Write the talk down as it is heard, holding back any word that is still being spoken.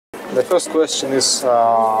The first question is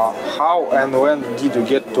how and when did you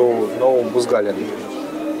get to know Buzgalin?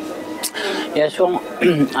 Yes, well,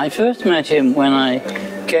 I first met him when I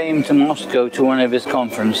came to Moscow to one of his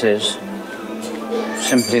conferences.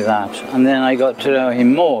 Simply that. And then I got to know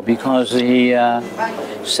him more because he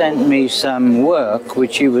sent me some work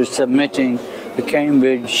which he was submitting to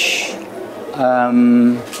Cambridge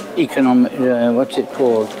Economic, what's it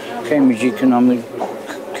called? Cambridge Economic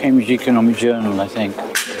Journal, I think.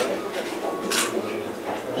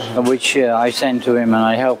 Which I sent to him, and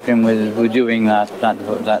I helped him with doing that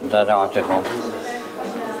article.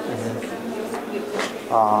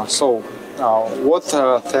 What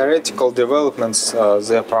theoretical developments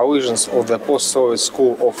the provisions of the Postsoviet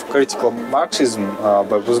school of critical Marxism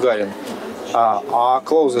by Buzgalin are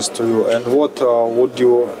closest to you, and what would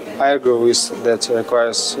you argue with that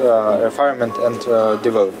requires refinement and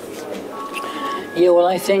development? Yeah, well,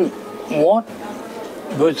 I think what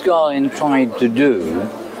Buzgalin tried to do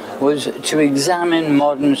was to examine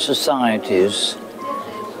modern societies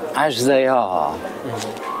as they are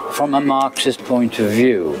from a Marxist point of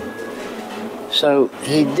view. So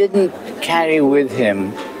he didn't carry with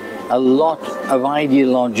him a lot of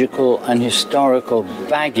ideological and historical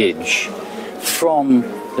baggage from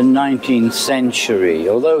the 19th century.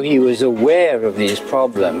 Although he was aware of these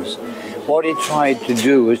problems, what he tried to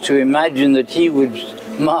do was to imagine that he would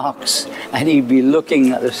Marx and he'd be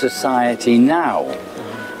looking at the society now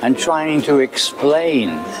and trying to explain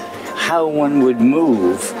how one would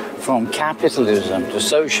move from capitalism to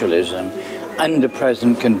socialism under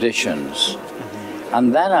present conditions.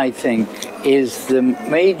 And that, I think, is the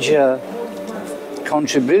major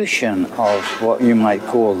contribution of what you might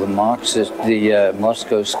call the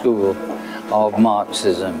Moscow School of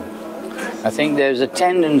Marxism. I think there's a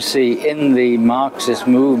tendency in the Marxist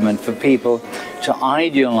movement for people to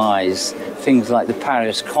idealize things like the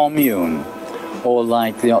Paris Commune or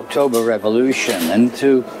like the October Revolution, and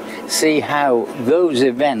to see how those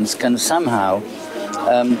events can somehow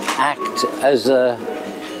act as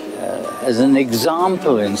an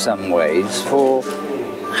example in some ways for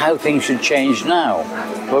how things should change now.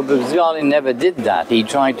 But Buzgalin never did that. He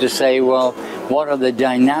tried to say, well, what are the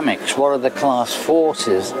dynamics, what are the class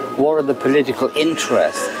forces, what are the political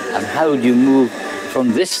interests, and how do you move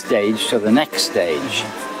from this stage to the next stage?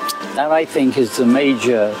 That, I think, is the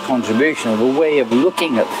major contribution of a way of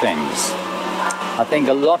looking at things. I think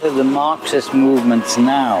a lot of the Marxist movements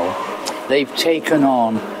now, they've taken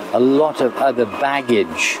on a lot of other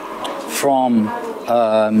baggage from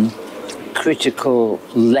critical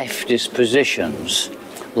leftist positions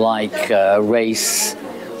like race,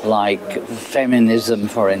 like feminism,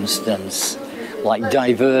 for instance, like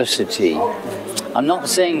diversity. I'm not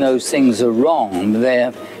saying those things are wrong.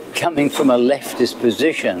 They're coming from a leftist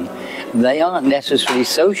position. They aren't necessarily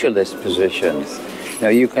socialist positions. You know,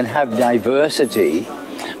 you can have diversity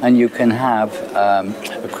and you can have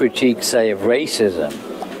a critique, say, of racism.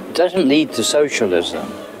 It doesn't lead to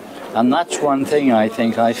socialism. And that's one thing I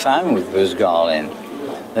think I found with Buzgalin,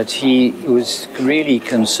 that he was really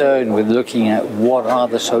concerned with looking at what are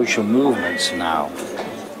the social movements now.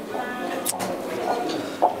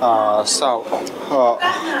 How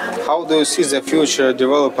do you see the future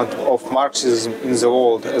development of Marxism in the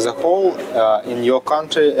world as a whole, in your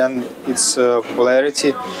country and its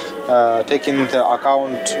polarity, taking into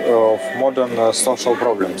account of modern social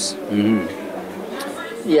problems? Mm-hmm.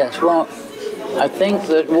 Yes, well, I think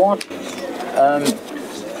that what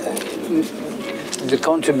the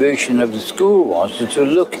contribution of the school was to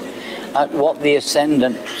look at what the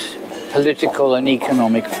ascendant political and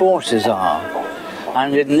economic forces are.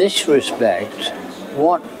 And in this respect,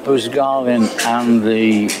 what Buzgalin and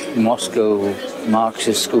the Moscow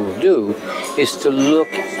Marxist School do is to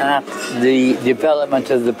look at the development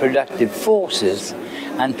of the productive forces,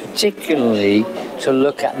 and particularly to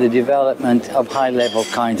look at the development of high-level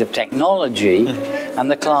kinds of technology and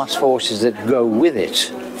the class forces that go with it.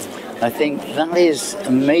 I think that is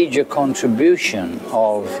a major contribution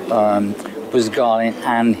of Buzgalin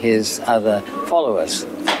and his other followers.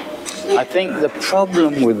 I think the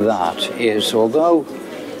problem with that is, although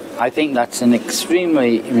I think that's an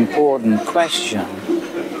extremely important question,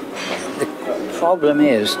 the problem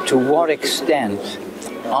is to what extent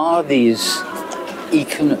are these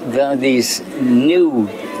new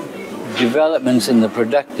developments in the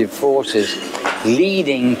productive forces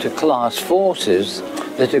leading to class forces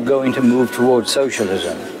that are going to move towards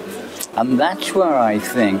socialism. And that's where I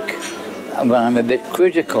think, when I'm a bit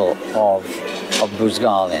critical of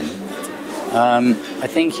Buzgalin, I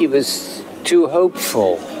think he was too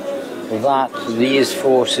hopeful that these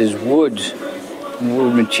forces would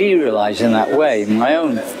materialize in that way. My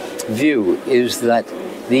own view is that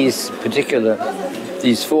these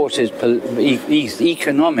forces, these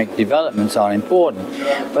economic developments are important,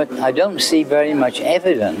 but I don't see very much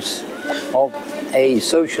evidence of a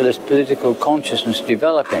socialist political consciousness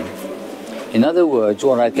developing. In other words,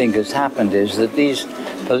 what I think has happened is that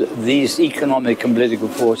these economic and political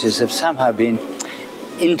forces have somehow been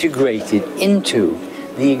integrated into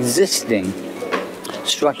the existing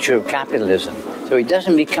structure of capitalism. So it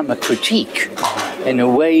doesn't become a critique in a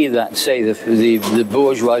way that, say, the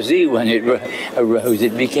bourgeoisie, when it arose,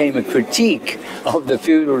 it became a critique of the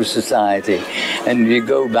feudal society. And you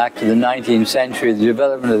go back to the 19th century, the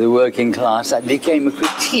development of the working class, that became a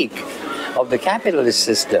critique of the capitalist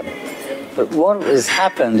system. But what has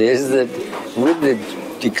happened is that with the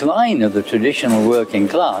decline of the traditional working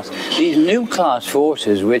class, these new class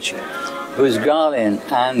forces, which Buzgalin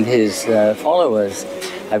and his followers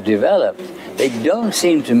have developed, they don't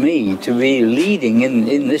seem to me to be leading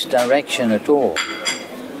in this direction at all.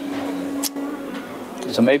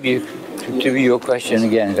 So maybe to your question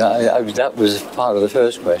again, that was part of the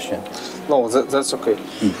first question. No, that's okay.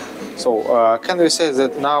 So can we say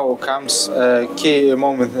that now comes a key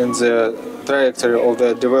moment in the trajectory of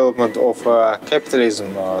the development of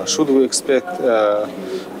capitalism? Should we expect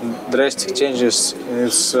drastic changes in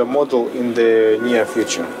its model in the near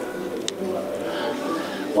future?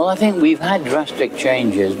 Well, I think we've had drastic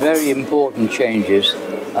changes, very important changes,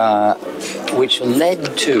 which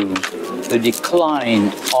led to the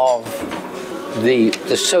decline of the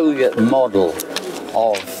Soviet model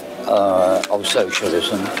of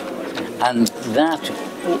socialism, and that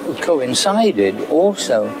coincided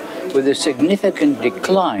also with a significant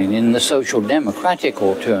decline in the social democratic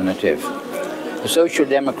alternative. The social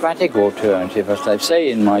democratic alternative, as I say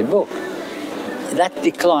in my book, that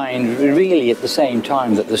declined really at the same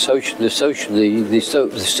time that the Soviet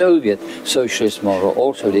socialist model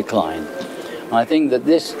also declined. I think that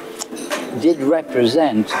this did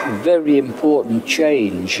represent a very important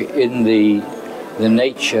change in the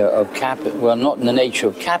nature of not in the nature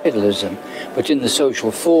of capitalism, but in the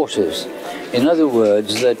social forces. In other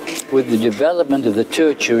words, that with the development of the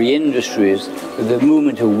tertiary industries, with the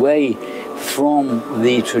movement away from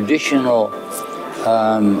the traditional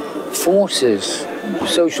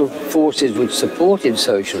social forces which supported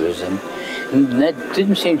socialism, and there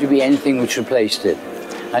didn't seem to be anything which replaced it.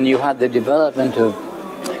 And you had the development of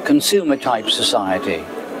consumer-type society,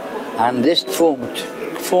 and this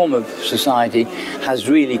form of society has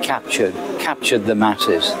really captured the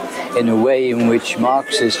masses in a way in which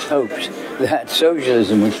Marxists hoped that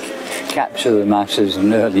socialism would capture the masses in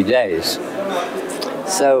the early days.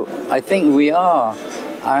 So I think we are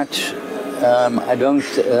at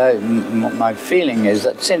my feeling is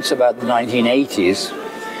that since about the 1980s,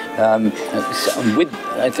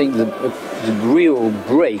 I think the real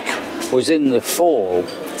break was in the fall,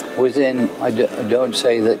 I don't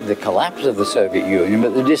say that the collapse of the Soviet Union,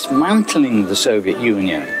 but the dismantling of the Soviet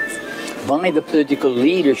Union by the political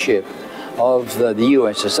leadership of the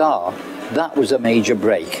USSR. That was a major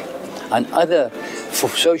break. And other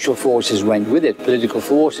social forces went with it, political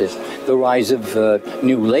forces. The rise of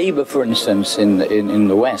New Labour, for instance, in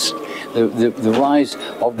the West. The rise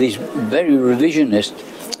of these very revisionist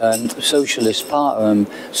socialist,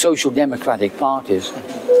 social democratic parties.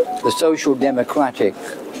 The social democratic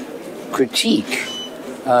critique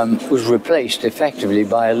was replaced effectively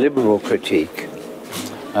by a liberal critique.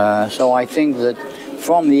 So I think that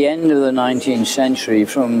from the end of the 19th century,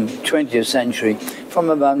 from 20th century, from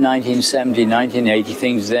about 1970, 1980,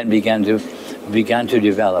 things then began to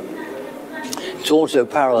develop. It's also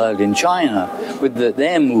paralleled in China with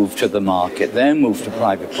their move to the market, their move to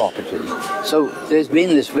private property. So there's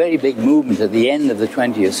been this very big movement at the end of the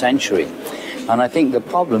 20th century. And I think the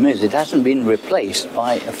problem is it hasn't been replaced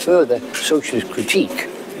by a further socialist critique.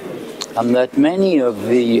 And that many of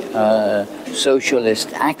the socialist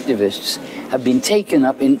activists have been taken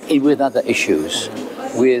up with other issues.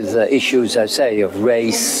 With issues, I say, of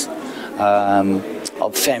race,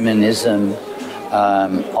 of feminism,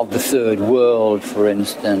 of the third world, for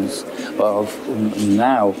instance, of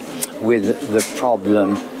now with the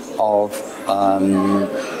problem of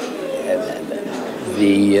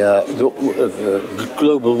the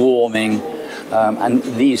global warming and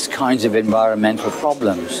these kinds of environmental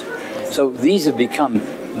problems. So these have become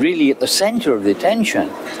really at the center of the attention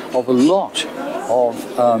of a lot of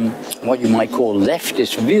what you might call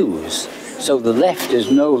leftist views. So the left is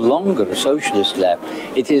no longer a socialist left.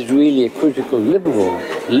 It is really a critical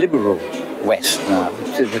liberal West now.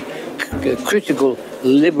 It's a critical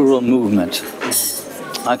liberal movement.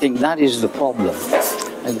 I think that is the problem.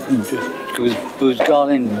 Because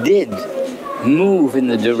Buzgalin did move in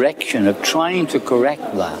the direction of trying to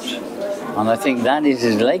correct that. And I think that is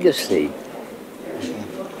his legacy.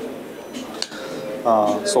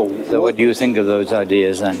 So what do you think of those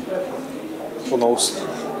ideas then? Who knows?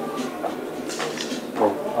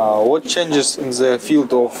 What changes in the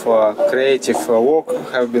field of creative work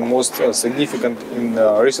have been most significant in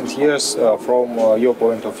recent years from your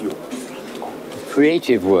point of view?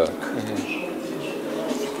 Creative work.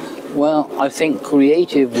 Well, I think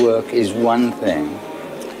creative work is one thing,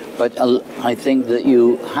 but I think that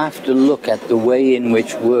you have to look at the way in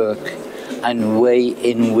which work and way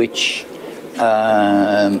in which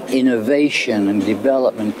innovation and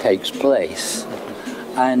development takes place.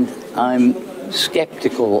 And I'm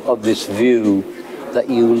skeptical of this view that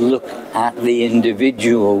you look at the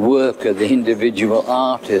individual worker, the individual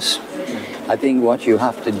artist. I think what you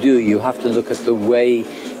have to do, you have to look at the way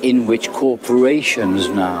in which corporations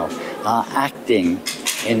now are acting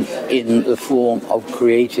in the form of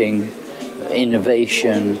creating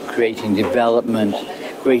innovation, creating development,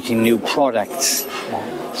 creating new products.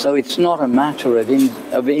 So it's not a matter of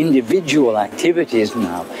individual activities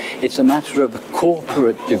now, it's a matter of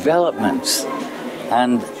corporate developments.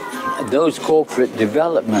 And those corporate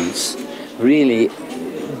developments really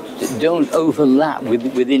don't overlap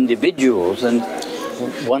with individuals, and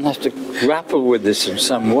one has to grapple with this in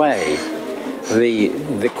some way.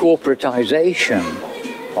 The corporatization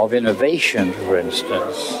of innovation, for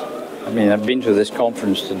instance. I mean, I've been to this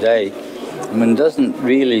conference today, and one doesn't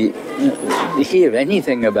really hear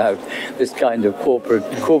anything about this kind of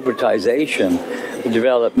corporatization. The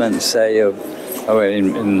development, say, of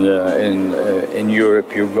in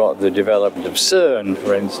Europe, you've got the development of CERN,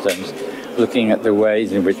 for instance, looking at the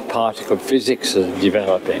ways in which particle physics is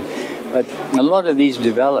developing. But a lot of these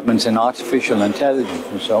developments in artificial intelligence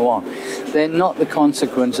and so on, they're not the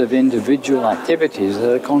consequence of individual activities,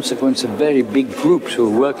 they're the consequence of very big groups who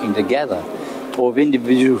are working together, or of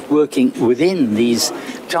individuals working within these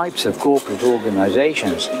types of corporate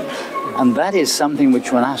organizations. And that is something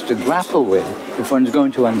which one has to grapple with if one's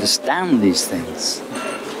going to understand these things.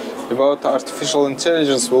 About artificial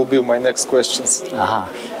intelligence will be my next questions.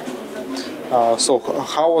 So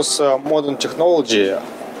how was modern technology,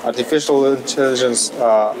 artificial intelligence,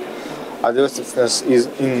 advancements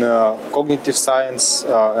in cognitive science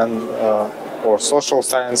or social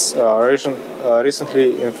science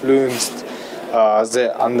recently influenced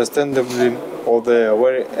the understanding of the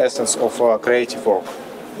very essence of creative work?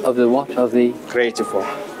 Of the what? Of the creative work.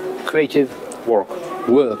 Creative work.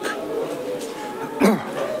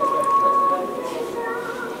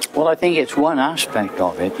 Well, I think it's one aspect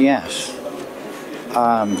of it, yes.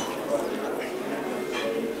 I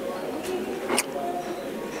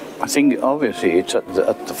think obviously it's at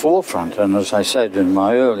the forefront, and as I said in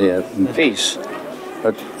my earlier piece,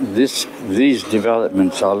 that these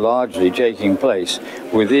developments are largely taking place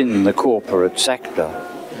within the corporate sector.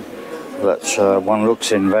 That one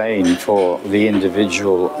looks in vain for the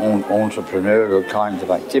individual entrepreneurial kind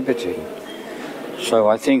of activity. So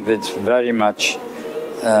I think that's very much,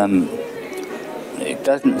 it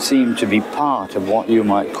doesn't seem to be part of what you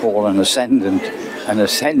might call an ascendant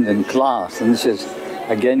class. And this is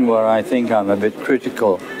again where I think I'm a bit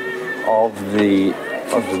critical of the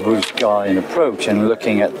Buzgalin approach in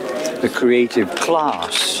looking at the creative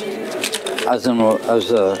class as an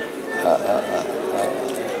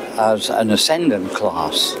ascendant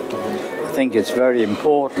class. I think it's very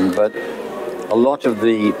important, but a lot of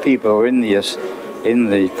the people in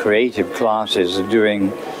the creative classes are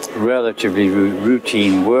doing relatively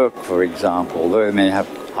routine work, for example, though they may have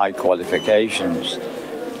high qualifications.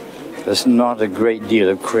 There's not a great deal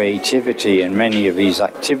of creativity in many of these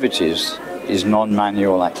activities, these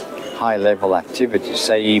non-manual high-level activities,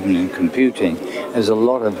 say even in computing. There's a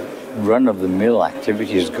lot of run-of-the-mill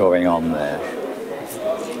activities going on there.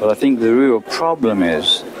 But I think the real problem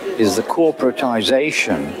is the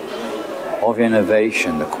corporatization of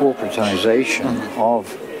innovation, the corporatization of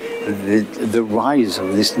the rise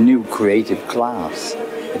of this new creative class.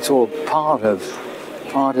 It's all part of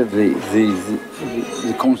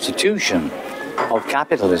the constitution of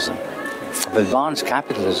capitalism, of advanced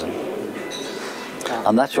capitalism.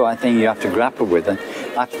 And that's what I think you have to grapple with, and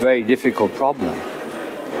that's a very difficult problem.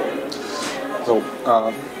 So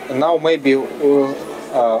now maybe we'll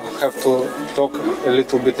have to talk a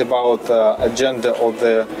little bit about the agenda of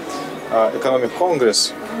the Economic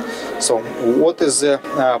Congress. So what is the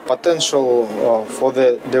potential for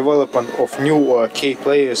the development of new key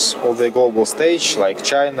players of the global stage, like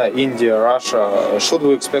China, India, Russia? Should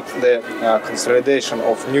we expect the consolidation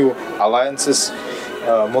of new alliances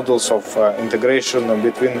models of integration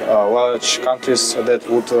between large countries that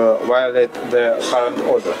would violate the current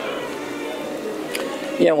order?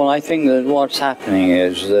 Yeah, well, I think that what's happening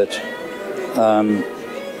is that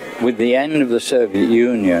with the end of the Soviet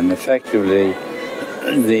Union, effectively,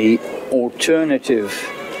 the alternative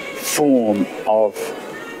form of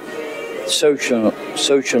social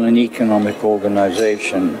and economic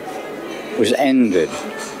organization was ended,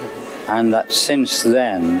 and that since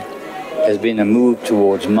then has been a move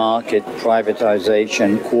towards market,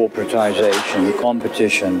 privatization, corporatization,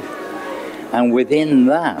 competition, and within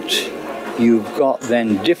that you've got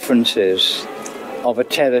then differences of a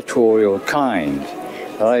territorial kind.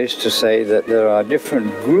 That is to say that there are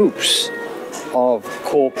different groups of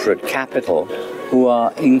corporate capital who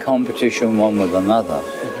are in competition one with another.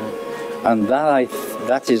 And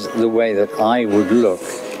that is the way that I would look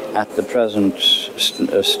at the present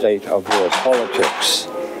state of world politics.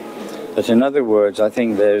 That in other words, I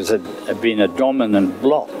think there's been a dominant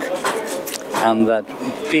bloc, and that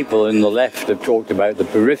people in the left have talked about the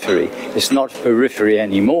periphery. It's not periphery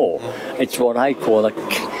anymore. It's what I call a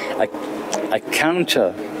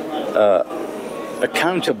counter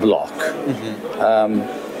bloc.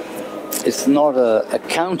 It's not a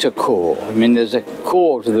counter core. I mean, there's a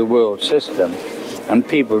core to the world system, and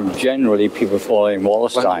people following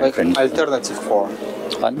Wallerstein, like for instance. Alternative core.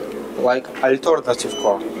 What? Like alternative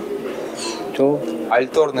core. To?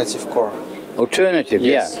 Alternative core. Alternative,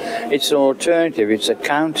 yes. Yeah. It's an alternative. It's a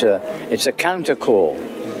counter core,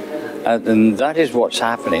 and that is what's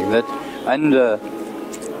happening. That under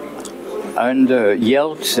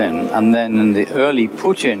Yeltsin and then in the early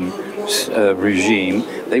Putin regime,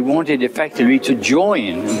 they wanted effectively to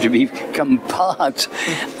join, to become part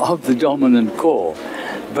of the dominant core.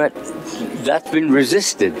 But that's been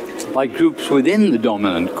resisted by groups within the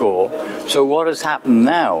dominant core. So what has happened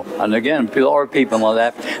now, and again, a lot of people on the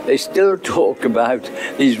left, they still talk about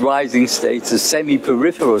these rising states as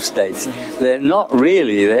semi-peripheral states. They're not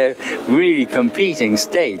really, they're really competing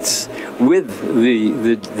states with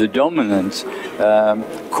the dominant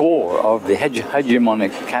core of the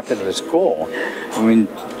hegemonic capitalist core. I mean,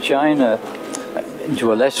 China,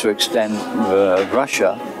 to a lesser extent,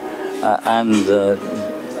 Russia,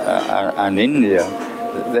 and India,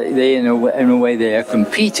 they in a way they are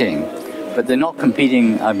competing, but they're not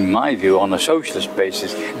competing, in my view, on a socialist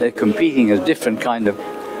basis. They're competing as different kind of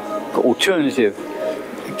alternative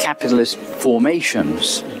capitalist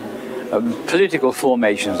formations, political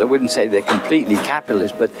formations. I wouldn't say they're completely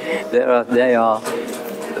capitalist, but they are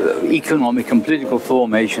economic and political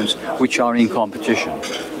formations which are in competition.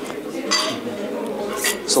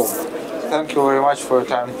 So, thank you very much for your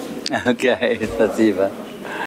time. Okay, спасибо.